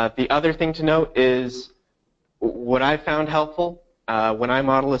the other thing to note is what I found helpful when I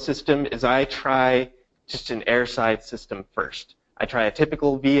model a system is I try just an airside system first. I try a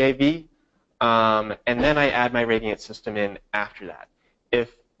typical VAV, and then I add my radiant system in after that.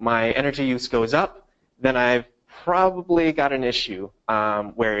 If my energy use goes up, then I've probably got an issue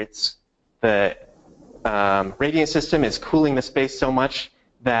where it's the radiant system is cooling the space so much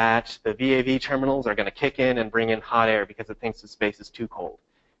that the VAV terminals are going to kick in and bring in hot air because it thinks the space is too cold.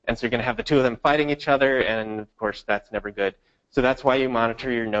 And so you're going to have the two of them fighting each other, and of course that's never good. So that's why you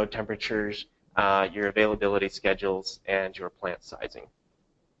monitor your node temperatures, your availability schedules, and your plant sizing.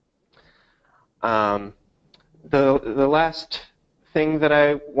 The last thing that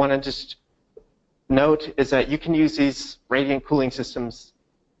I want to just note is that you can use these radiant cooling systems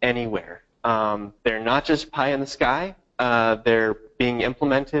anywhere. They're not just pie in the sky. They're being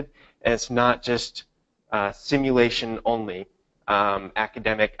implemented, and it's not just simulation only.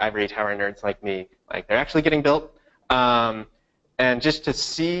 Academic ivory tower nerds like me, they're actually getting built. And just to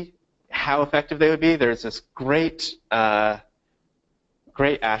see how effective they would be, there's this great ASHRAE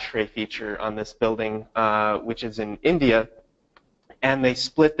feature on this building, which is in India, and they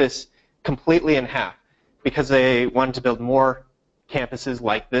split this completely in half because they wanted to build more campuses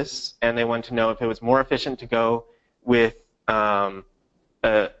like this, and they wanted to know if it was more efficient to go with a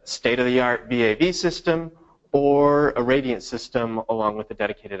state-of-the-art VAV system or a radiant system along with a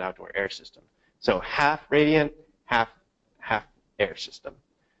dedicated outdoor air system. So half radiant, half air system.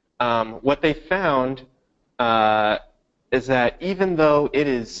 What they found is that even though it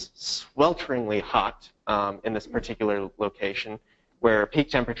is swelteringly hot in this particular location, where a peak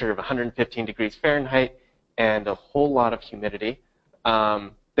temperature of 115 degrees Fahrenheit and a whole lot of humidity,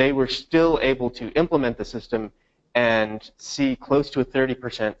 they were still able to implement the system and see close to a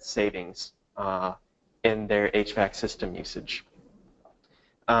 30% savings in their HVAC system usage.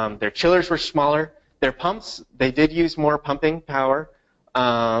 Their chillers were smaller. Their pumps, they did use more pumping power,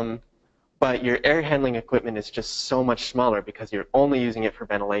 but your air handling equipment is just so much smaller because you're only using it for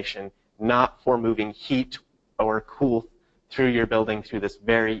ventilation, not for moving heat or cool through your building through this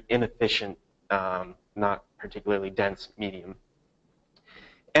very inefficient, not particularly dense medium.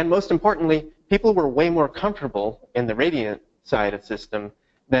 And most importantly, people were way more comfortable in the radiant side of the system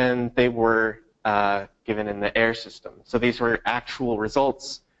than they were given in the air system. So these were actual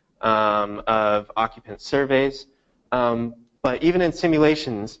results of occupant surveys. But even in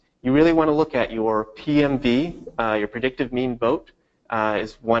simulations, you really want to look at your PMV, your predictive mean vote,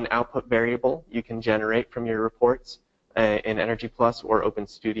 is one output variable you can generate from your reports in Energy Plus or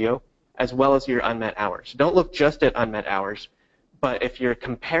OpenStudio, as well as your unmet hours. Don't look just at unmet hours, but if you're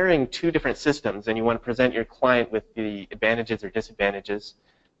comparing two different systems and you want to present your client with the advantages or disadvantages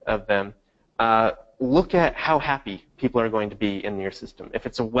of them, look at how happy people are going to be in your system. If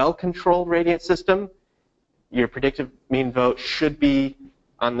it's a well-controlled radiant system, your predictive mean vote should be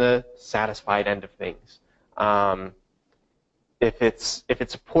on the satisfied end of things. If it's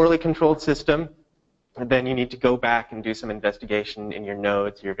a poorly controlled system, then you need to go back and do some investigation in your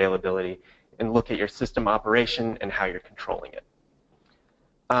nodes, your availability, and look at your system operation and how you're controlling it.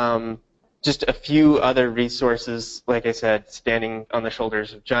 Just a few other resources, like I said, standing on the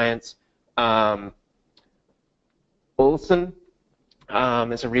shoulders of giants. Olsen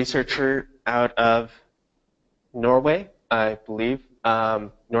is a researcher out of Norway, I believe,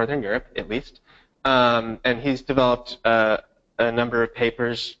 Northern Europe at least, and he's developed a number of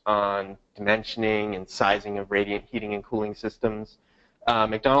papers on dimensioning and sizing of radiant heating and cooling systems.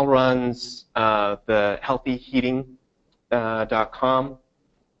 McDonald runs the healthyheating.com,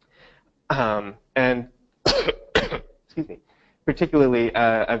 and excuse me, particularly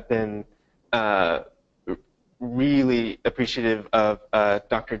I've been really appreciative of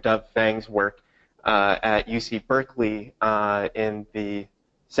Dr. Dov Fang's work at UC Berkeley in the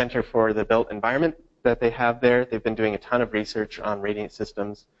Center for the Built Environment that they have there. They've been doing a ton of research on radiant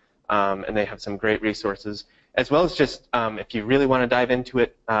systems, and they have some great resources, as well as just if you really want to dive into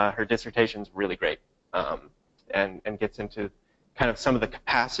it, her dissertation's really great and gets into kind of some of the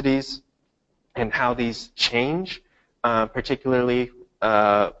capacities and how these change, particularly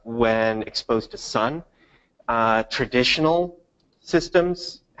when exposed to sun. Traditional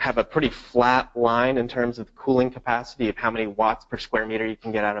systems have a pretty flat line in terms of the cooling capacity of how many watts per square meter you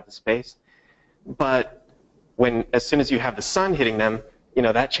can get out of a space. But as soon as you have the sun hitting them,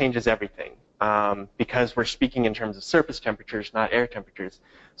 that changes everything because we're speaking in terms of surface temperatures, not air temperatures.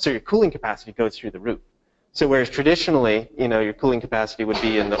 So your cooling capacity goes through the roof. So whereas traditionally, your cooling capacity would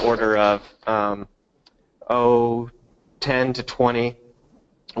be in the order of 10 to 20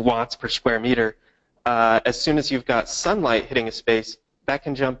 watts per square meter, as soon as you've got sunlight hitting a space, that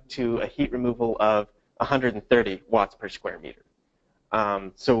can jump to a heat removal of 130 watts per square meter.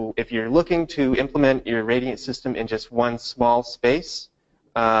 So if you're looking to implement your radiant system in just one small space,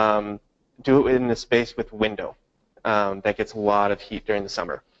 do it in a space with window. That gets a lot of heat during the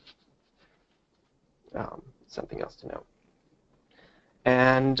summer. Something else to note.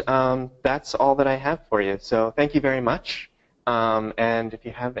 And that's all that I have for you. So thank you very much. And if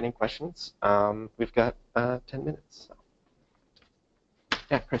you have any questions, we've got 10 minutes. So.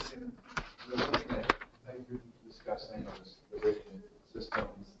 Yeah, Chris. The one thing I you're discussing is the radiant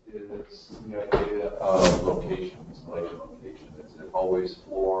systems is the idea of locations, installation location. Is it always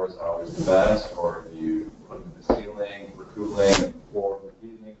floors, always the best, or do you put them in the ceiling for cooling, and floor for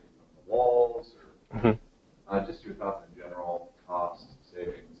heating, the walls, or just your thoughts in general, cost,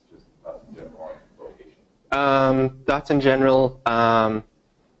 savings, just thoughts in general on location? Thoughts in general,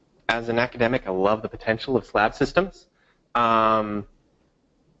 as an academic, I love the potential of slab systems.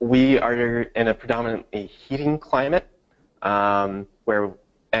 We are in a predominantly heating climate, and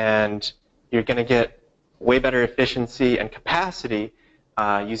you're going to get way better efficiency and capacity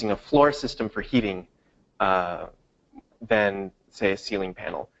using a floor system for heating than, say, a ceiling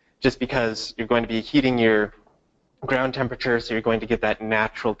panel. Just because you're going to be heating your ground temperature, so you're going to get that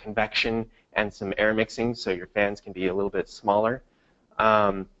natural convection and some air mixing, so your fans can be a little bit smaller.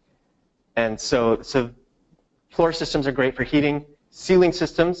 And so floor systems are great for heating. Ceiling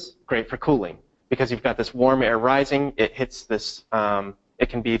systems, great for cooling, because you've got this warm air rising. It hits this, it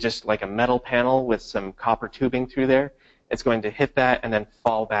can be just like a metal panel with some copper tubing through there. It's going to hit that and then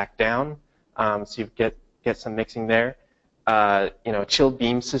fall back down, so you get some mixing there. A chilled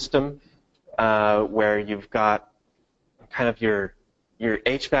beam system where you've got kind of your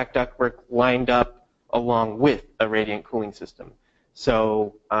HVAC ductwork lined up along with a radiant cooling system.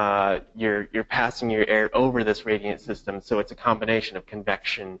 So you're passing your air over this radiant system, so it's a combination of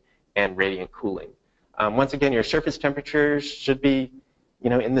convection and radiant cooling. Once again, your surface temperatures should be,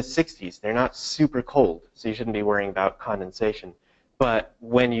 in the 60s. They're not super cold, so you shouldn't be worrying about condensation. But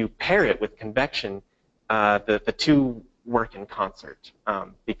when you pair it with convection, the two work in concert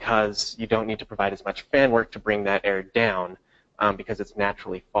because you don't need to provide as much fan work to bring that air down because it's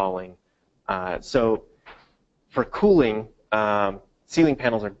naturally falling. So for cooling, ceiling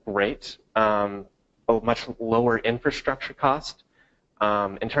panels are great, a much lower infrastructure cost.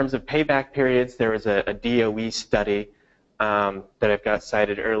 In terms of payback periods, there was a DOE study that I've got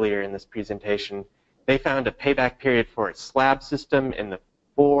cited earlier in this presentation. They found a payback period for a slab system in the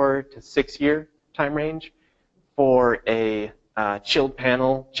 4 to 6 year time range. For a chilled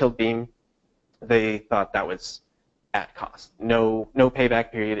panel, chilled beam, they thought that was at cost. No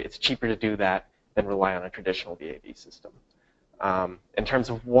payback period. It's cheaper to do that than rely on a traditional VAV system. In terms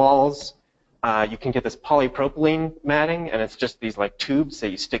of walls, you can get this polypropylene matting, and it's just these like tubes that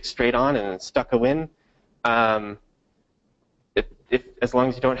you stick straight on and then stucco in. As long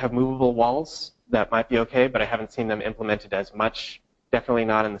as you don't have movable walls, that might be okay, but I haven't seen them implemented as much. Definitely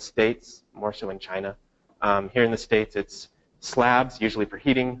not in the States, more so in China. Here in the States, it's slabs, usually for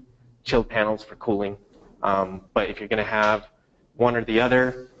heating, chilled panels for cooling. But if you're going to have one or the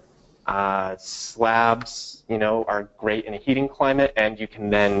other, slabs, are great in a heating climate, and you can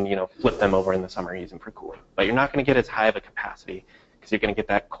then, flip them over in the summer and use them for cooling. But you're not going to get as high of a capacity because you're going to get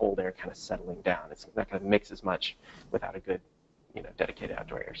that cold air kind of settling down. It's not going to mix as much without a good, dedicated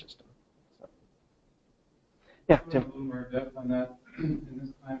outdoor air system. So, yeah, Tim. A little more depth on that. In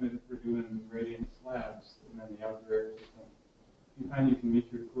this climate, if we're doing radiant slabs and then the outdoor air system, you find you can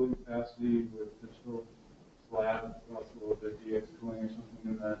meet your cooling capacity with digital slab plus a little bit of DX cooling or something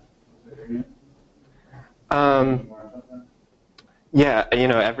in that area? Yeah,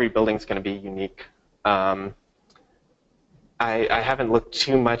 every building's going to be unique. I haven't looked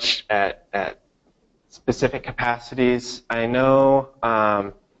too much at specific capacities. I know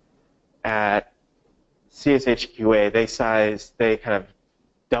at CSHQA, they kind of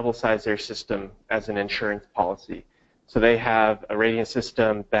double size their system as an insurance policy. So they have a radiant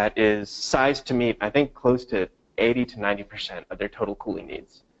system that is sized to meet, I think, close to 80 to 90% of their total cooling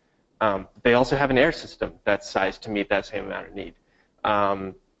needs. They also have an air system that's sized to meet that same amount of need.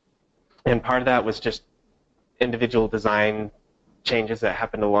 And part of that was just individual design changes that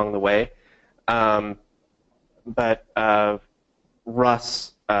happened along the way. But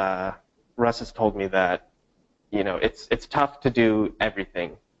Russ has told me that it's tough to do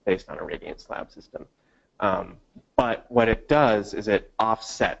everything based on a radiant slab system. But what it does is it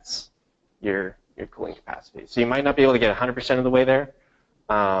offsets your cooling capacity. So you might not be able to get 100% of the way there,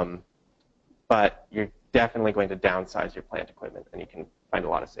 but you're definitely going to downsize your plant equipment, and you can find a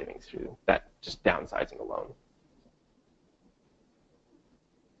lot of savings through that, just downsizing alone.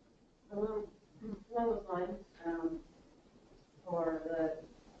 Along those lines, for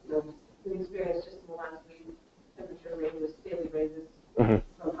the experience just in the last week, temperature ranges, daily ranges, from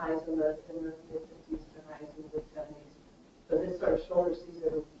highs in the mid-50s to highs in the mid-70s. So this sort of shoulder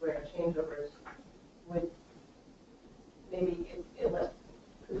season where changeovers would maybe, unless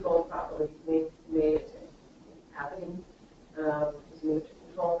controlled properly, may happening. Is new to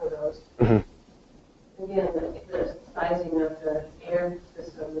control for those. Again, the sizing of the air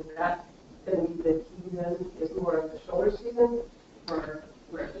system, is that going to be the key then? Is more of the shoulder season, or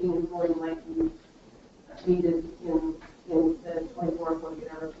where heating and cooling might be needed in the 24 and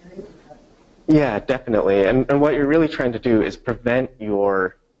 48-hour period? Yeah, definitely. And what you're really trying to do is prevent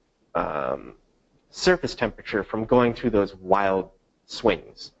your surface temperature from going through those wild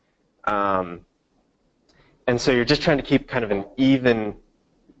swings. And so you're just trying to keep kind of an even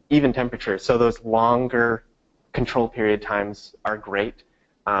temperature. So those longer control period times are great.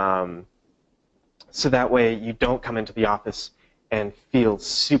 So that way you don't come into the office and feel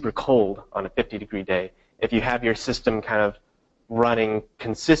super cold on a 50-degree day. If you have your system kind of running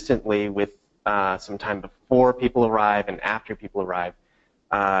consistently with some time before people arrive and after people arrive,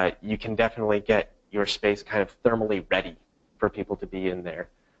 you can definitely get your space kind of thermally ready for people to be in there.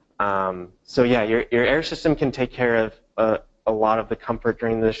 So yeah, your air system can take care of a lot of the comfort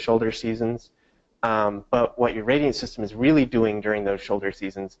during the shoulder seasons. But what your radiant system is really doing during those shoulder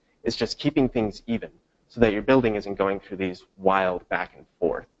seasons is just keeping things even so that your building isn't going through these wild back and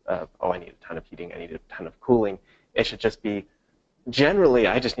forth of, oh, I need a ton of heating, I need a ton of cooling. It should just be, generally,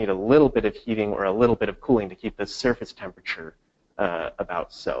 I just need a little bit of heating or a little bit of cooling to keep the surface temperature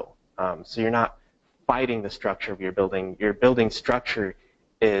about so. So you're not fighting the structure of your building. Your building structure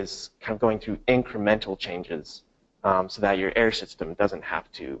is kind of going through incremental changes so that your air system doesn't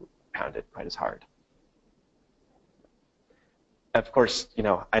have to pound it quite as hard. Of course,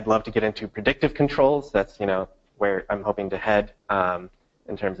 I'd love to get into predictive controls. That's, where I'm hoping to head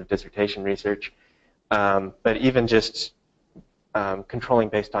in terms of dissertation research. But even just controlling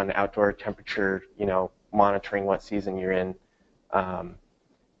based on outdoor temperature, monitoring what season you're in.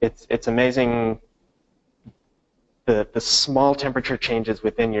 It's amazing the small temperature changes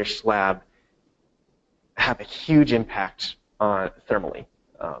within your slab have a huge impact on thermally.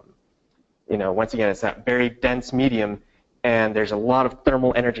 Once again, it's that very dense medium, and there's a lot of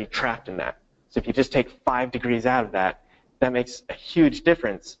thermal energy trapped in that. So if you just take 5 degrees out of that, that makes a huge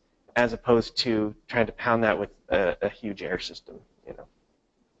difference as opposed to trying to pound that with a huge air system.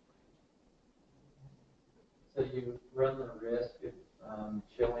 So you run the risk of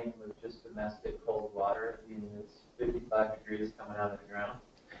chilling with just domestic cold water, meaning it's 55 degrees coming out of the ground?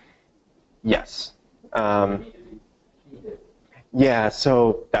 Yes. You need to be heated. Yeah,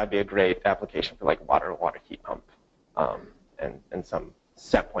 so that'd be a great application for like water heat pump and some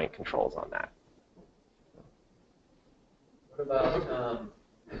set point controls on that. What about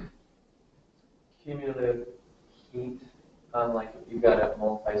cumulative heat? Like if you've got a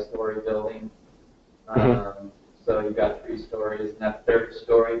multi-story building, so you've got 3 stories, and that 3rd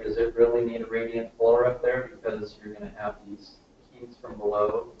story, does it really need a radiant floor up there because you're going to have these heats from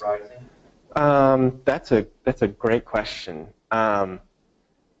below rising? That's a great question. I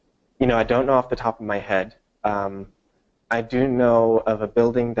don't know off the top of my head. I do know of a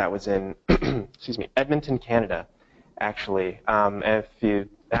building that was in, excuse me, Edmonton, Canada, actually. And if you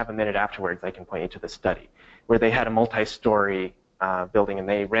have a minute afterwards, I can point you to the study, where they had a multi-story building, and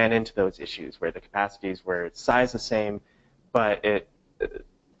they ran into those issues where the capacities were size the same, but it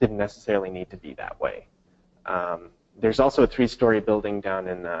didn't necessarily need to be that way. There's also a 3-story building down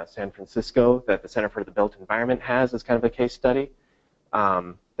in San Francisco that the Center for the Built Environment has as kind of a case study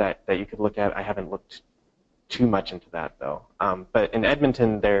that you could look at. I haven't looked too much into that, though. But in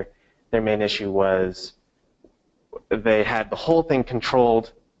Edmonton, their main issue was they had the whole thing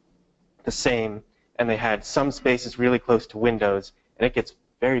controlled the same, and they had some spaces really close to windows, and it gets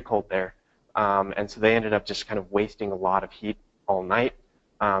very cold there. And so they ended up just kind of wasting a lot of heat all night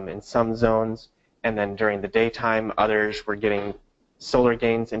in some zones. And then during the daytime, others were getting solar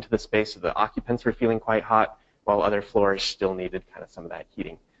gains into the space, so the occupants were feeling quite hot, while other floors still needed kind of some of that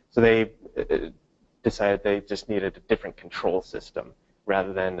heating. So they decided they just needed a different control system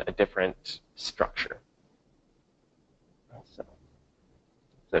rather than a different structure.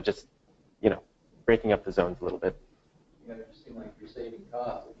 So just, breaking up the zones a little bit. It just seems like you're saving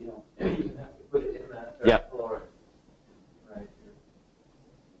costs if you don't even have to put it in that 3rd floor. Right.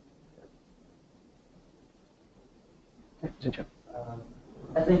 I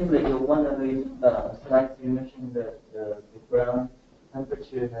think that one of the slides you mentioned that the ground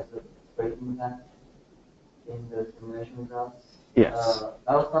temperature has a great impact in the simulation results. Yes.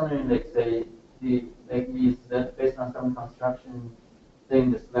 I was wondering, say, is that based on some construction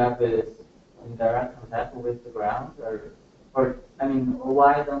thing, the slab is in direct contact with the ground, or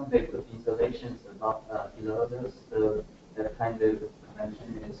why don't they put insulations above below those? So that kind of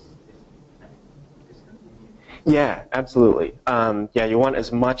convention is discontinued. Yeah, absolutely. You want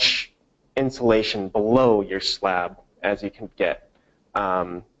as much insulation below your slab as you can get.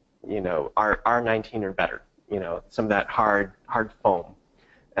 R19 or better. Some of that hard foam,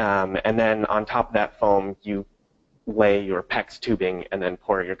 and then on top of that foam, you lay your PEX tubing and then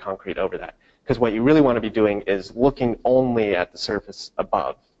pour your concrete over that. Because what you really want to be doing is looking only at the surface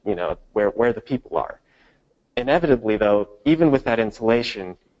above, where the people are. Inevitably, though, even with that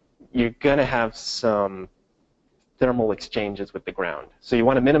insulation, you're going to have some thermal exchanges with the ground. So you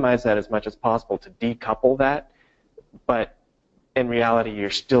want to minimize that as much as possible to decouple that, but in reality,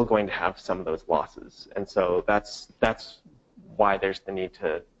 you're still going to have some of those losses. And so that's why there's the need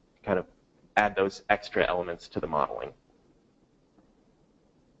to kind of add those extra elements to the modeling.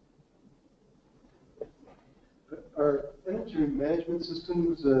 Are energy management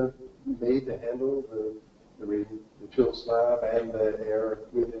systems made to handle the chill slab and the air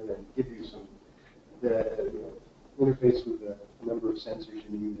within and give you some interface with the number of sensors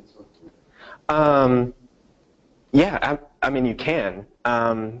you need and so forth? Yeah, you can.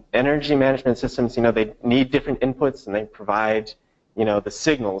 Energy management systems, they need different inputs, and they provide, the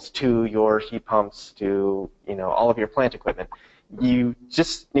signals to your heat pumps, to, all of your plant equipment. You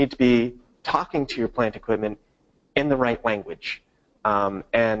just need to be talking to your plant equipment in the right language,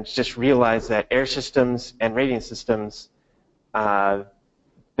 and just realize that air systems and radiant systems,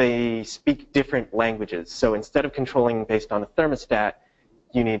 they speak different languages. So instead of controlling based on a thermostat,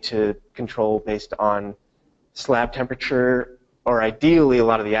 you need to control based on slab temperature, or ideally a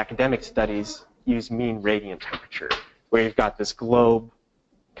lot of the academic studies use mean radiant temperature, where you've got this globe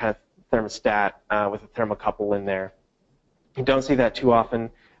kind of thermostat with a thermocouple in there. You don't see that too often,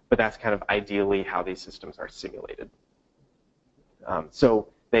 but that's kind of ideally how these systems are simulated. So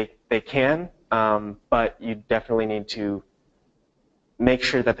they can, but you definitely need to make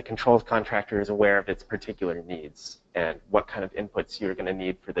sure that the controls contractor is aware of its particular needs and what kind of inputs you're going to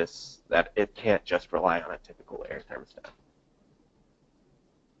need for this, that it can't just rely on a typical air thermostat.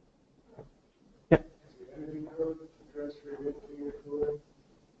 Yeah. Energy code address radiant heating and cooling.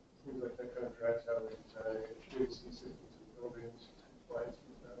 Seems like that kind of tracks out HVAC systems and buildings, appliances,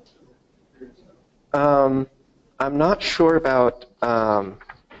 I'm not sure about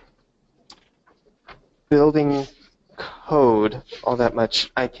building code all that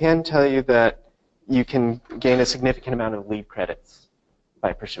much. I can tell you that you can gain a significant amount of LEED credits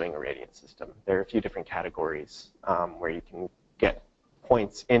by pursuing a radiant system. There are a few different categories where you can get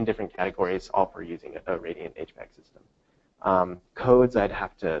points in different categories, all for using a radiant HVAC system. Codes, I'd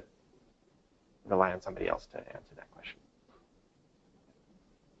have to rely on somebody else to answer that question.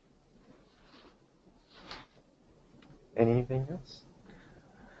 Anything else?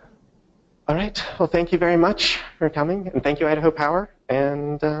 All right. Well, thank you very much for coming, and thank you, Idaho Power,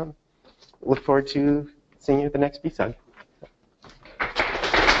 and look forward to seeing you at the next BSUG.